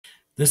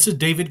This is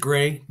David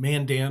Gray,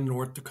 Mandan,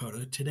 North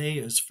Dakota. Today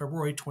is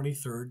February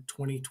 23rd,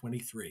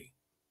 2023.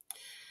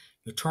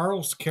 The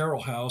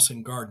Carroll House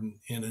and Garden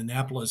in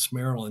Annapolis,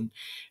 Maryland,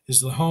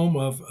 is the home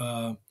of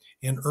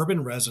an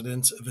urban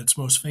residence of its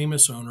most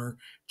famous owner,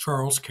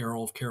 Charles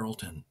Carroll of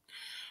Carrollton,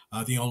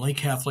 the only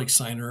Catholic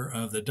signer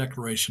of the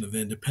Declaration of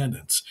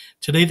Independence.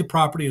 Today, the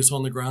property is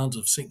on the grounds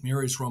of St.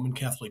 Mary's Roman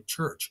Catholic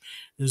Church.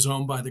 It is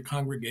owned by the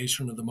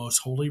Congregation of the Most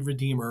Holy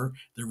Redeemer,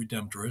 the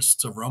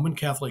Redemptorists, a Roman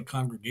Catholic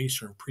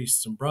congregation of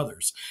priests and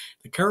brothers.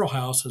 The Carroll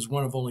House is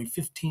one of only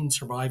 15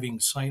 surviving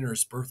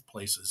signers'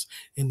 birthplaces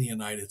in the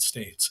United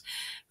States.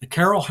 The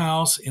Carroll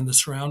House and the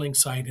surrounding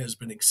site has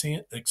been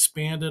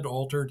expanded,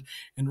 altered,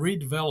 and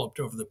redeveloped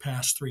over the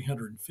past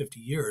 350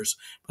 years,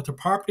 but the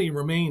property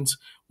remains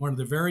one of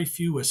the very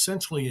few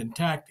essentially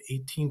intact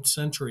 18th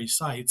century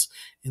sites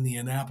in the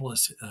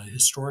Annapolis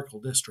Historical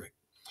District.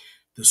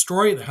 The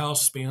story of the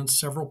house spans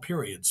several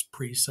periods: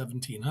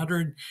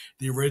 pre-1700,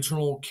 the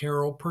original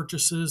Carroll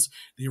purchases,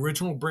 the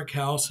original brick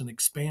house and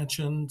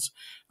expansions,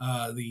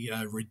 the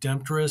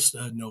Redemptorist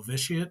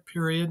novitiate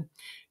period,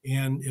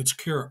 and its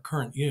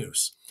current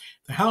use.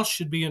 The house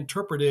should be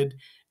interpreted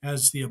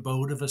as the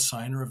abode of a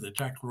signer of the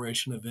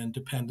Declaration of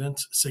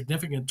Independence,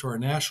 significant to our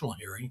national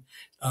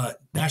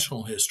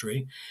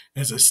history,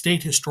 as a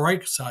state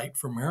historic site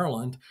for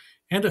Maryland,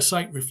 and a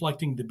site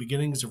reflecting the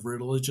beginnings of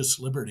religious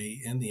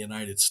liberty in the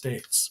United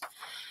States.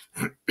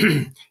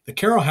 The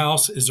Carroll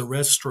House is a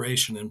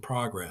restoration in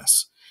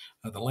progress.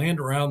 The land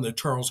around the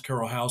Charles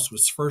Carroll House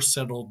was first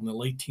settled in the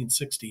late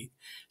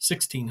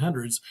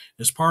 1600s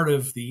as part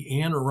of the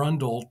Anne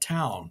Arundel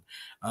town.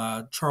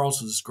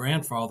 Charles's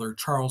grandfather,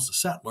 Charles the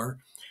Settler,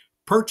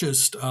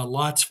 purchased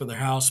lots for the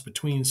house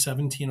between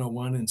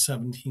 1701 and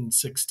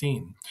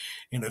 1716,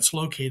 and it's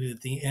located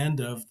at the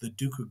end of the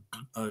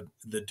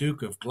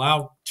Duke of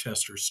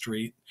Gloucester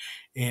Street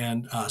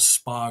and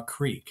Spa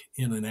Creek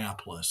in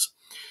Annapolis.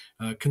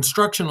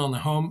 Construction on the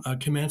home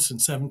commenced in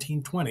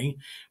 1720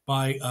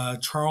 by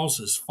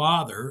Charles's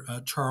father,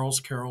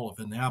 Charles Carroll of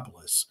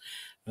Annapolis.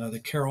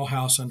 The Carroll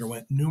House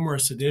underwent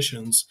numerous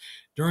additions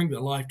during the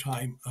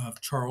lifetime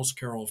of Charles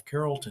Carroll of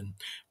Carrollton.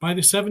 By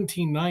the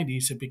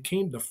 1790s, it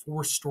became the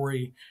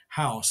four-story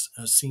house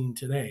seen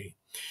today.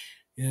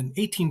 In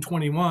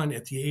 1821,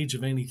 at the age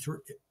of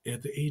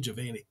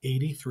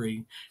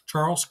 83,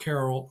 Charles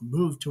Carroll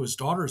moved to his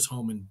daughter's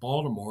home in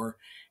Baltimore,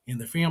 and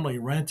the family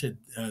rented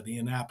the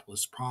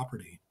Annapolis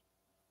property.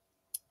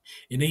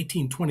 In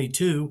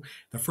 1822,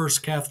 the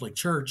first Catholic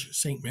church,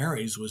 St.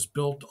 Mary's, was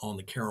built on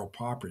the Carroll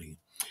property.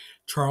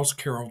 Charles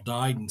Carroll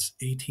died in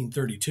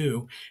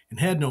 1832 and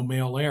had no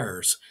male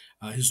heirs.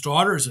 His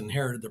daughters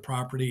inherited the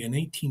property in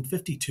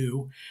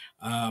 1852.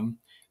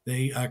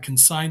 They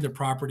consigned the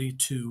property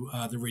to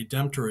the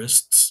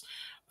Redemptorists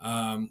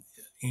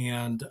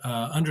and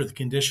under the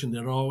condition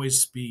that it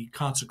always be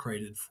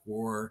consecrated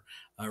for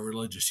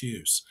religious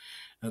use.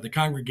 The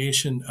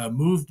congregation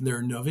moved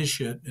their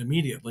novitiate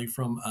immediately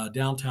from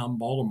downtown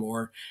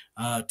Baltimore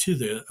to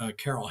the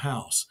Carroll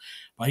House.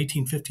 By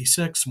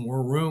 1856,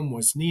 more room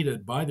was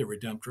needed by the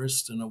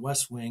Redemptorists, and a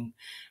west wing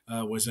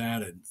was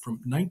added. From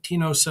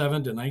 1907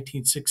 to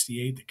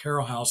 1968, the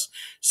Carroll House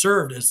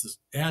served as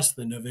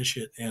the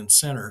novitiate and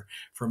center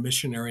for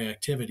missionary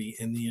activity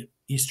in the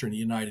eastern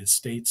United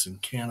States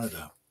and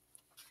Canada.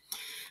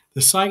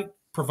 The site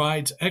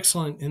provides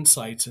excellent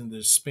insights into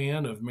the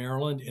span of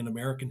Maryland and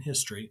American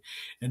history,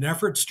 and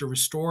efforts to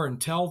restore and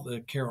tell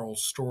the Carroll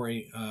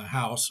story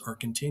house are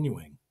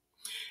continuing.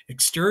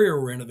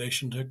 Exterior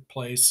renovation took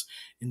place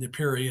in the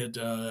period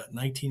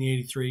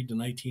 1983 to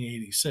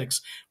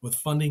 1986 with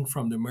funding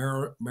from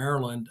the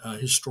Maryland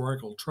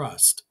Historical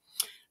Trust.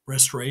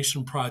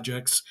 Restoration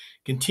projects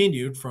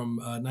continued from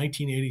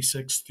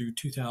 1986 through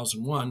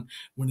 2001,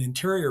 when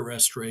interior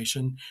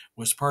restoration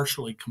was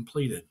partially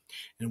completed,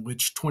 in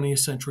which 20th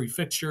century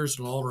fixtures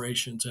and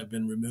alterations have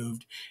been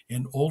removed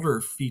and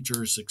older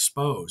features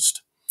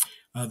exposed.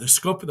 The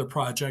scope of the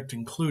project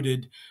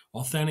included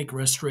authentic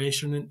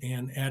restoration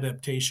and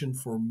adaptation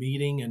for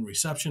meeting and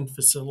reception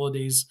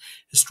facilities,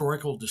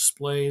 historical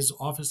displays,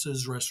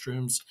 offices,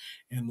 restrooms,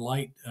 and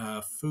light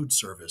food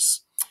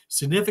service.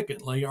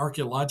 Significantly,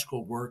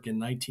 archaeological work in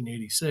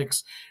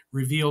 1986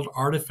 revealed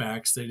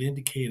artifacts that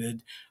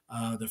indicated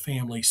the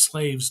family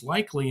slaves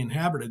likely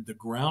inhabited the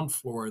ground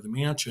floor of the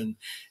mansion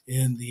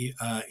in the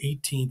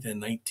 18th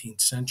and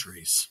 19th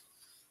centuries.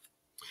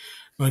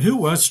 But who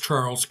was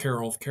Charles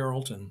Carroll of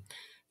Carrollton?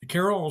 The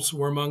Carrolls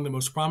were among the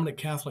most prominent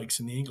Catholics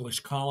in the English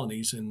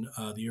colonies in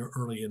the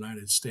early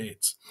United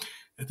States.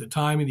 At the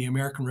time of the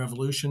American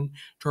Revolution,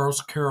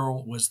 Charles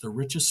Carroll was the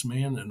richest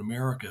man in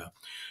America.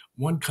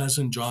 One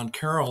cousin, John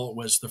Carroll,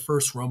 was the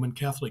first Roman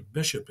Catholic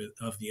bishop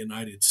of the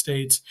United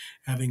States,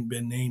 having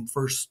been named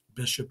first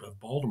Bishop of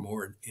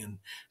Baltimore in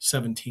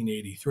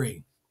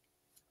 1783.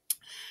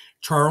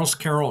 Charles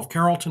Carroll of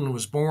Carrollton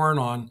was born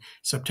on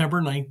September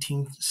 19,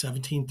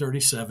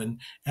 1737,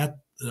 at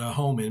the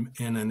home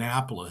in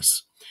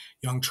Annapolis.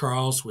 Young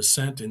Charles was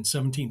sent in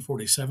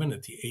 1747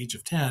 at the age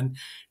of 10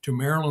 to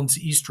Maryland's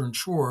eastern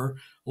shore,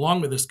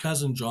 along with his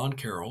cousin John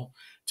Carroll,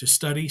 to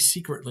study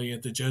secretly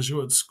at the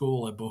Jesuit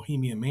school at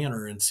Bohemia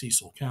Manor in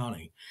Cecil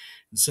County.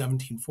 In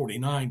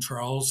 1749,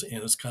 Charles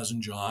and his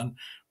cousin John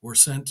were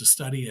sent to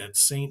study at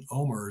St.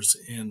 Omer's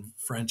in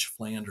French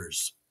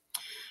Flanders.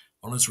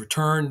 On his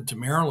return to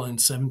Maryland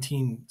in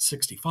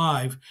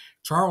 1765,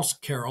 Charles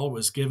Carroll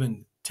was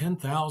given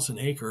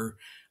 10,000-acre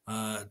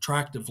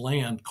tract of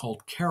land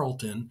called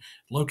Carrollton,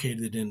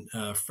 located in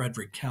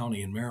Frederick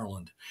County in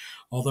Maryland.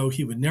 Although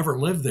he would never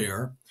live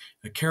there,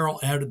 Carroll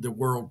added the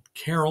word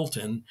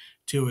Carrollton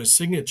to his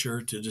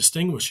signature to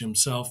distinguish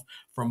himself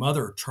from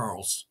other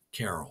Charles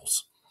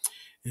Carrolls.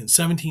 In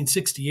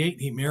 1768,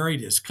 he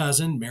married his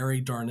cousin,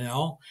 Mary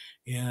Darnell,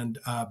 and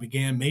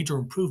began major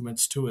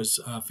improvements to his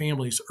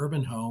family's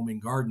urban home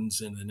and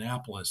gardens in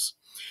Annapolis.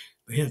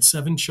 They had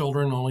 7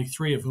 children, only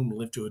 3 of whom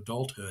lived to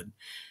adulthood.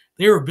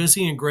 They were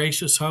busy and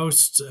gracious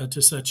hosts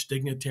to such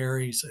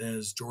dignitaries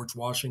as George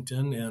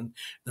Washington and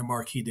the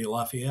Marquis de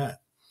Lafayette.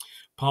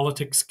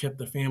 Politics kept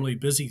the family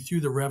busy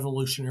through the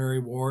Revolutionary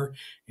War,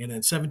 and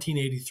in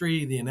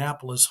 1783, the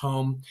Annapolis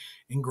home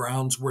and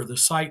grounds were the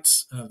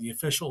sites of the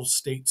official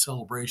state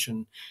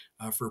celebration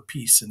for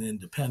peace and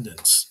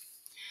independence.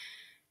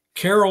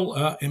 Carroll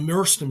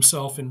immersed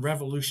himself in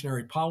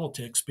revolutionary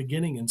politics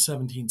beginning in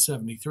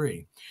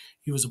 1773.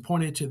 He was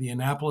appointed to the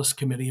Annapolis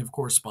Committee of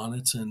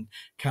Correspondence and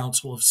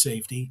Council of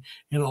Safety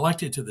and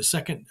elected to the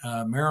Second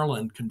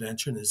Maryland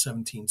Convention in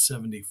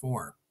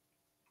 1774.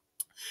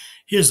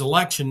 His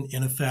election,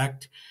 in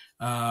effect,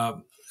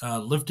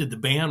 lifted the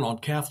ban on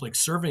Catholics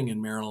serving in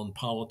Maryland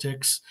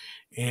politics,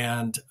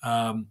 and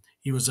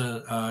he was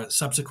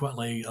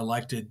subsequently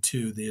elected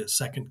to the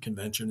Second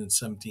Convention in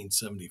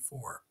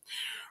 1774.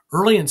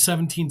 Early in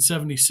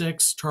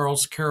 1776,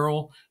 Charles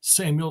Carroll,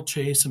 Samuel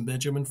Chase, and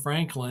Benjamin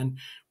Franklin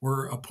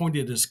were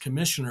appointed as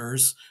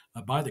commissioners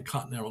by the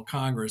Continental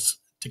Congress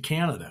to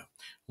Canada.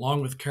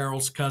 Along with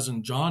Carroll's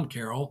cousin John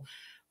Carroll,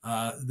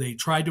 they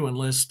tried to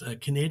enlist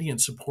Canadian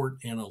support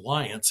and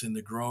alliance in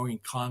the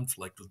growing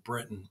conflict with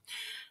Britain.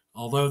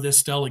 Although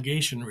this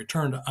delegation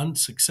returned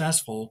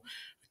unsuccessful,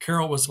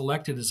 Carroll was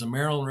elected as a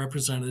Maryland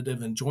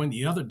representative and joined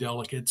the other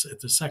delegates at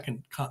the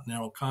Second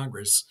Continental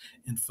Congress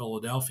in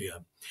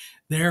Philadelphia.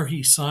 There,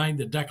 he signed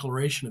the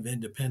Declaration of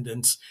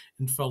Independence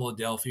in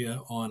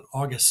Philadelphia on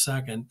August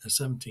 2nd,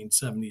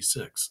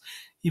 1776.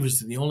 He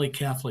was the only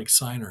Catholic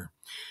signer.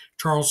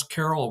 Charles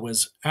Carroll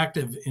was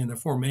active in the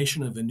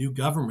formation of a new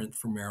government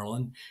for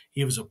Maryland.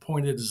 He was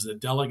appointed as the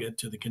delegate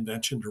to the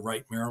convention to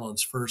write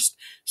Maryland's first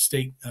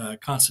state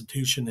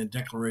constitution and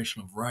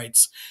Declaration of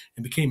Rights,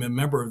 and became a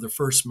member of the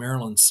first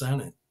Maryland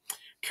Senate.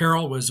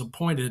 Carroll was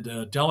appointed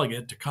a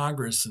delegate to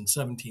Congress in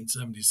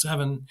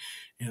 1777, and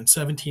in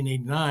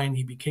 1789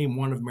 he became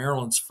one of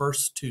Maryland's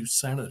first 2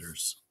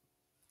 senators.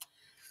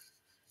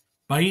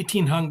 By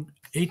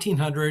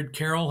 1800,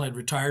 Carroll had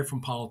retired from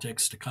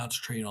politics to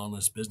concentrate on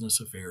his business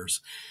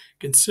affairs.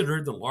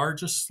 Considered the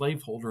largest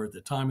slaveholder at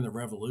the time of the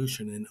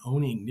Revolution and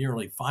owning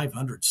nearly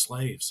 500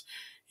 slaves,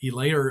 he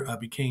later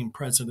became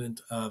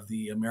president of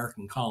the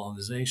American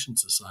Colonization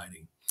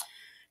Society.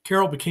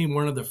 Carroll became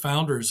one of the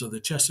founders of the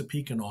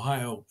Chesapeake and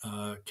Ohio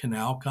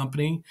Canal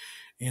Company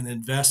and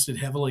invested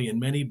heavily in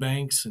many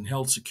banks and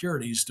held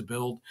securities to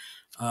build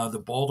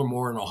the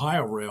Baltimore and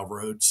Ohio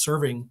Railroad,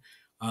 serving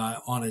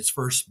on its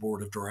first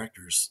board of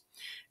directors.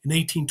 In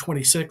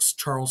 1826,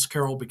 Charles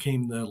Carroll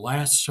became the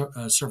last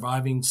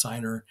surviving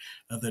signer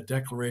of the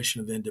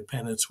Declaration of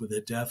Independence, with the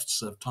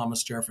deaths of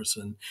Thomas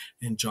Jefferson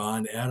and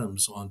John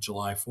Adams on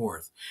July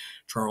 4th.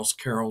 Charles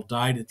Carroll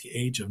died at the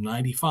age of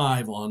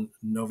 95 on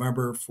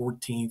November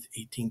 14th,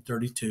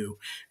 1832,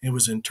 and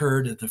was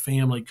interred at the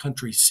family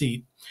country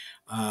seat,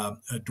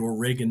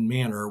 Dorregan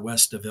Manor,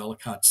 west of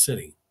Ellicott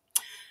City.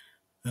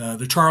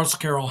 The Charles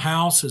Carroll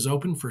House is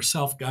open for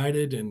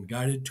self-guided and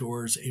guided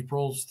tours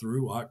April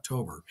through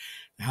October.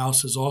 The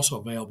house is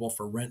also available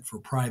for rent for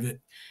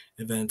private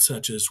events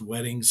such as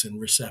weddings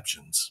and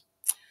receptions.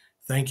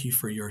 Thank you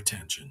for your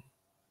attention.